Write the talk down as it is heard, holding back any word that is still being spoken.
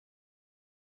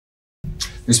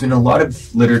There's been a lot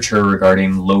of literature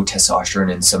regarding low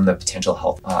testosterone and some of the potential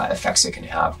health effects it can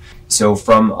have. So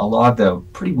from a lot of the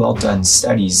pretty well done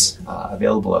studies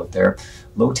available out there,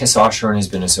 low testosterone has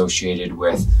been associated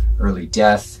with early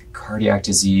death, cardiac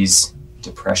disease,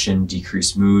 depression,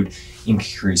 decreased mood,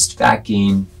 increased fat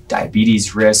gain,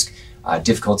 diabetes risk,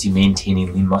 difficulty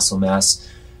maintaining lean muscle mass.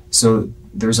 So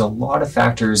there's a lot of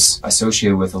factors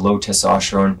associated with a low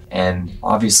testosterone, and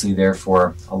obviously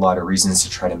therefore a lot of reasons to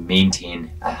try to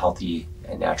maintain a healthy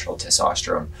and natural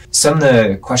testosterone. Some of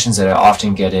the questions that I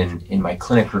often get in my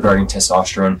clinic regarding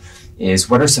testosterone is,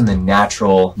 what are some of the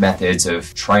natural methods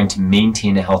of trying to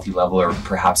maintain a healthy level or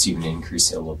perhaps even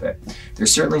increase it a little bit?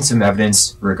 There's certainly some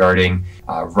evidence regarding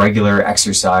regular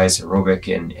exercise,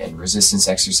 aerobic and resistance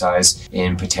exercise,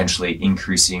 in potentially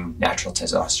increasing natural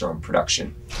testosterone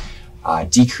production.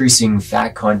 Decreasing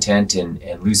fat content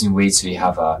and losing weight so you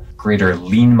have a greater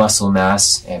lean muscle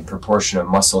mass and proportion of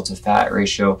muscle to fat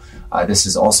ratio. This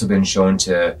has also been shown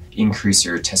to increase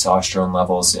your testosterone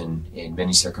levels in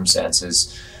many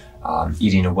circumstances.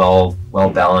 Eating a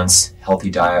well-balanced,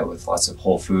 healthy diet with lots of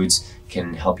whole foods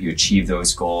can help you achieve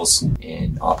those goals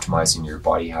in optimizing your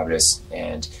body habits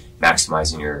and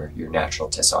maximizing your natural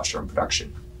testosterone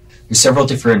production. There's several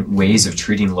different ways of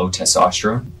treating low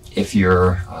testosterone. If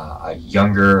you're a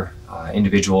younger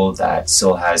individual that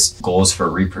still has goals for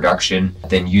reproduction,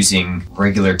 then using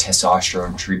regular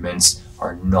testosterone treatments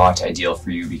are not ideal for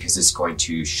you because it's going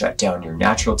to shut down your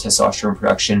natural testosterone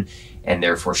production and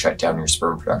therefore shut down your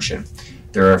sperm production.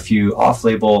 There are a few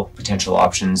off-label potential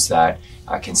options that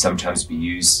can sometimes be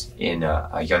used in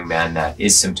a young man that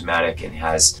is symptomatic and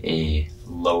has a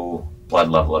low blood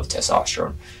level of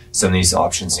testosterone. Some of these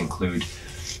options include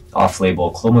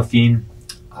off-label clomiphene,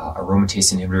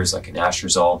 aromatase inhibitors like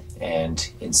anastrozole,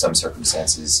 and in some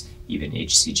circumstances, even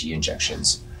HCG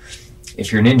injections.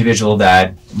 If you're an individual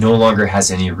that no longer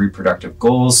has any reproductive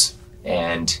goals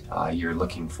and you're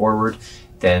looking forward,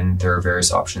 then there are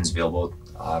various options available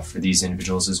for these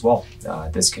individuals as well.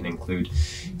 This can include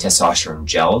testosterone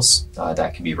gels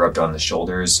that can be rubbed on the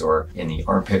shoulders or in the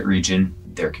armpit region.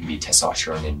 There can be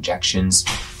testosterone injections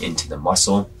into the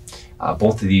muscle.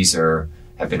 Both of these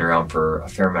have been around for a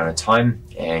fair amount of time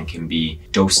and can be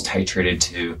dose titrated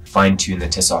to fine-tune the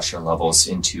testosterone levels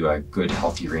into a good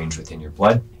healthy range within your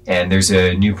blood. And there's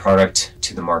a new product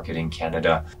to the market in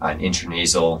Canada, an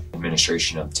intranasal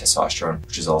administration of testosterone,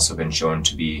 which has also been shown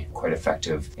to be quite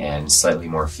effective and slightly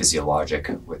more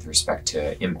physiologic with respect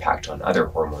to impact on other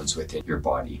hormones within your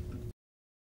body.